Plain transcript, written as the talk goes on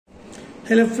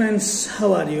Hello friends,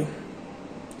 how are you?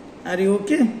 Are you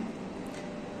okay?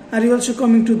 Are you also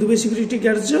coming to Dubai security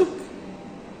guard job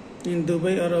in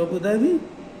Dubai or Abu Dhabi?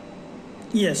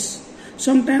 Yes.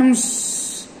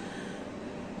 Sometimes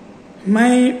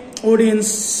my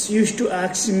audience used to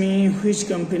ask me which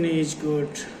company is good.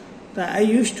 I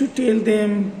used to tell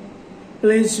them,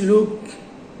 please look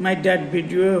my that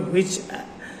video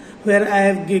where I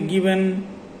have given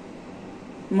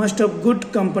most of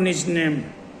good companies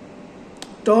name,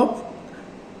 top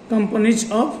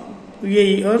companies of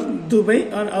UAE or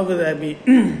Dubai or Abu Dhabi.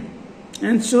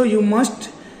 And so you must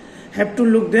have to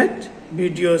look that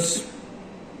videos,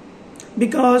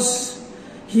 because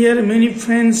here many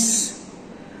friends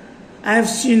I have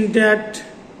seen that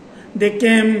they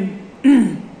came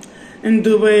in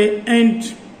Dubai, and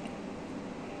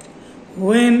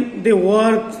when they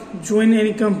work, join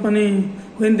any company,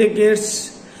 when they get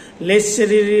less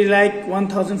salary like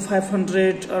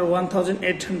 1,500 or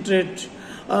 1,800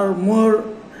 or more,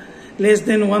 less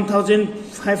than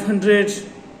 1,500,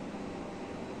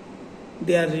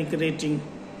 they are regretting.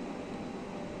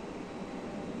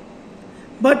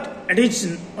 But it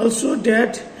is also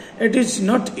that it is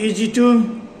not easy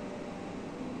to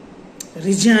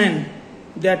resign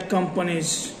that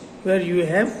companies where you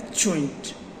have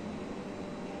joined.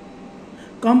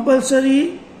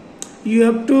 Compulsory, you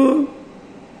have to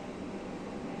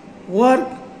work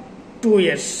 2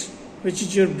 years, which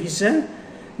is your visa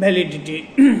validity.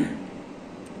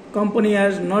 Company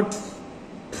is not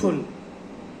full.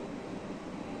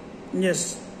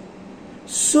 Yes.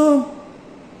 So,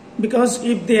 because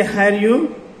if they hire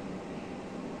you,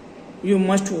 you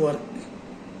must work.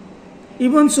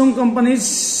 Even some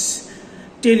companies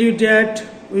tell you that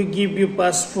we give you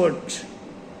passport,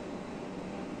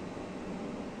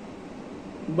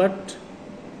 but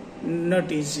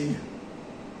not easy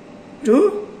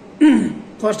to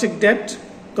protect that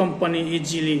company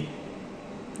easily.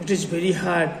 It is very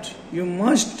hard. You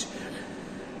must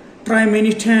try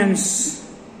many times.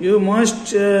 You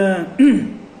must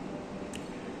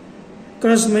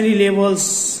cross many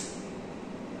levels,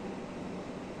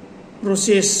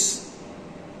 process.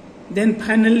 Then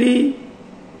finally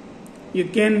you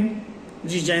can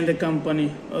resign the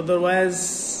company.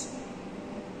 Otherwise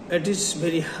it is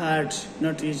very hard,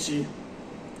 not easy.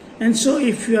 And so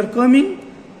if you are coming,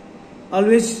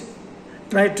 always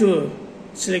try to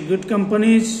select good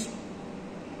companies.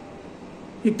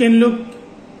 You can look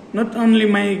not only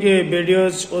my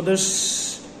videos,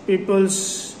 others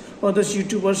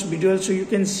YouTubers videos, so you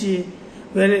can see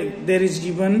where there is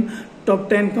given top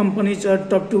 10 companies or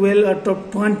top 12 or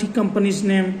top 20 companies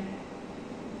name.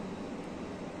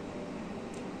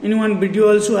 In one video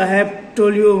also I have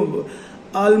told you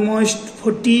almost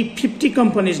 40-50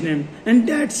 companies name, and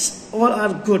that's all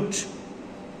are good.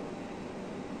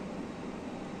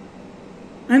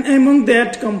 And among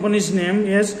that company's name,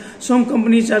 yes, some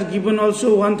companies are given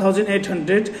also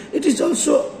 1,800. It is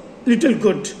also little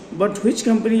good. But which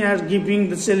company are giving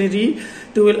the salary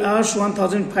 12 hours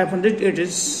 1,500? It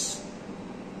is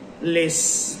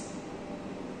less.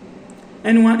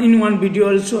 And in one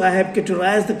video also I have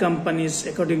categorized the companies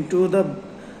according to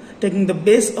taking the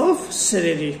base of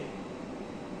salary.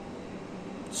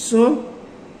 So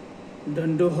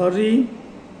don't do hurry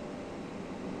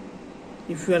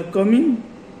if you are coming.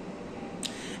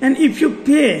 And if you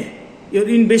pay your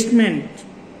investment,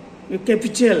 your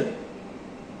capital,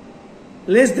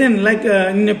 less than, like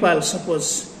in Nepal,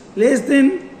 suppose, less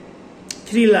than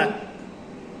 3 lakh,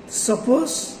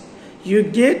 suppose you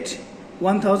get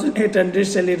 1,800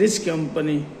 salaries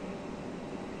company.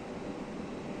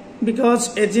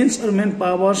 Because agents or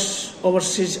manpowers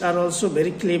overseas are also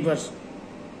very clever.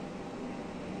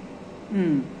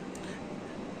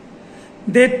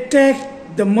 They take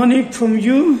the money from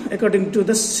you according to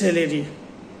the salary.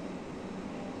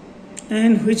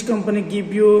 And which company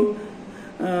give you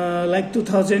like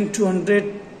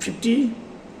 2,250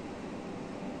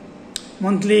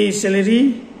 monthly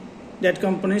salary, that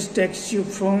company takes you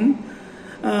from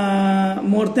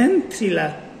more than 3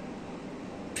 lakh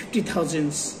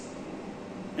 50,000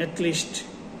 at least,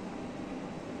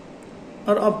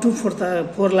 or up to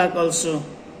 4 lakh also.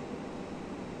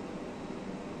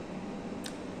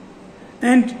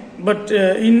 But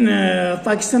in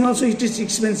Pakistan also it is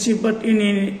expensive, but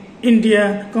in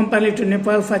India, compared to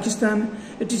Nepal, Pakistan,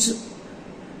 it is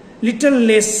little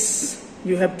less.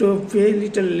 You have to pay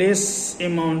little less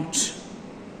amount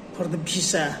for the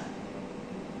visa.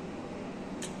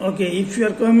 Okay, if you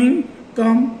are coming,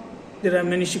 come. There are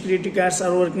many security guards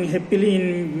are working happily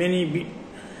in many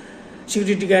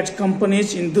security guard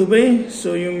companies in Dubai,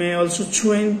 so you may also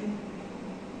join.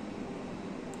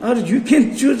 or you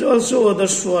can choose also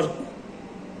others work.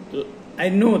 I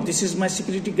know this is my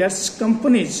security guards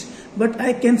companies, but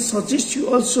I can suggest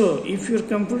you also, if your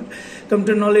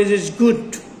computer knowledge is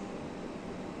good,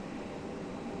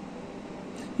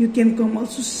 you can come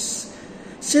also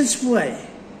sales boy,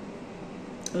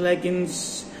 like in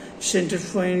Center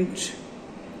Point,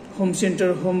 Home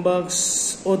Center,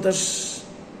 Homebucks, others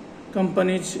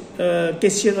companies,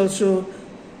 cashier also,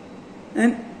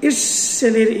 and its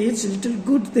salary is little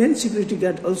good than security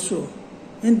guard also,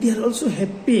 and they are also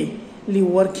happily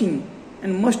working.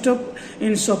 And most of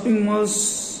in shopping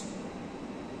malls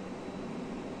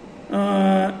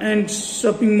and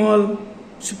shopping mall,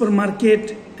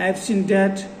 supermarket, I have seen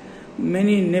that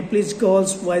many Nepalese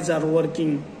girls, boys are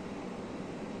working,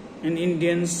 and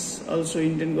Indians also,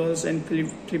 Indian girls and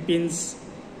Philippines,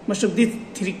 most of these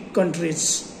three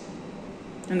countries,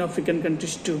 and African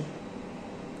countries too,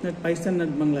 not Pakistan, not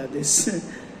Bangladesh.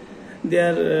 They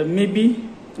are maybe,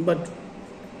 but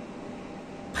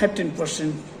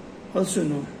 5-10% also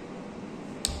no.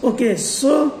 Okay,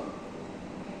 so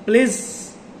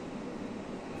please,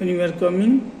 when you are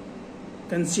coming,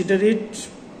 consider it,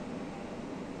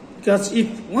 because if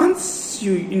once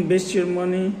you invest your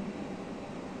money,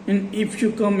 and if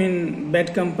you come in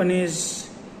bad companies,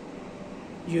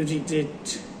 you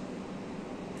regret.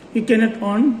 You cannot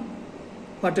earn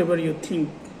whatever you think.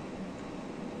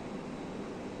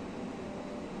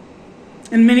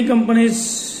 And many companies,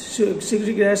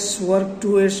 security guards work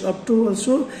 2 years up to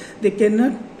also, they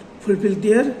cannot fulfill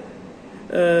their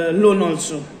loan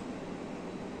also.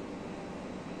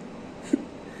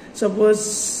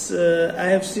 Suppose I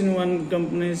have seen one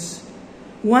companies,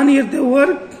 1 year they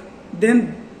work,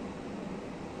 then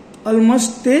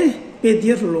almost they pay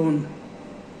their loan,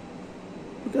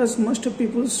 because most of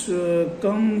people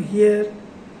come here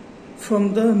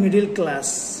from the middle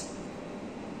class,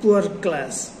 poor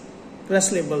class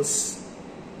levels,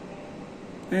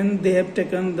 and they have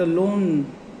taken the loan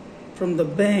from the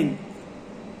bank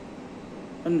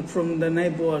and from the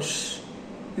neighbors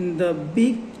in the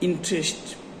big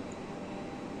interest.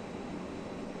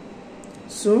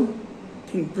 So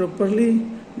think properly,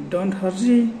 don't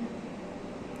hurry,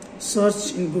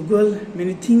 search in Google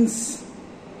many things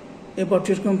about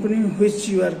your company which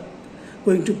you are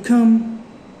going to come.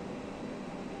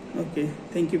 Okay,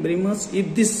 thank you very much.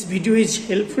 If this video is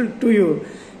helpful to you,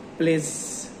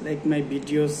 please like my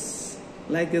videos.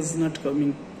 Like is not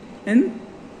coming. And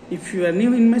if you are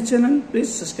new in my channel,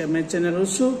 please subscribe my channel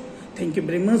also. Thank you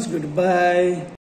very much. Goodbye.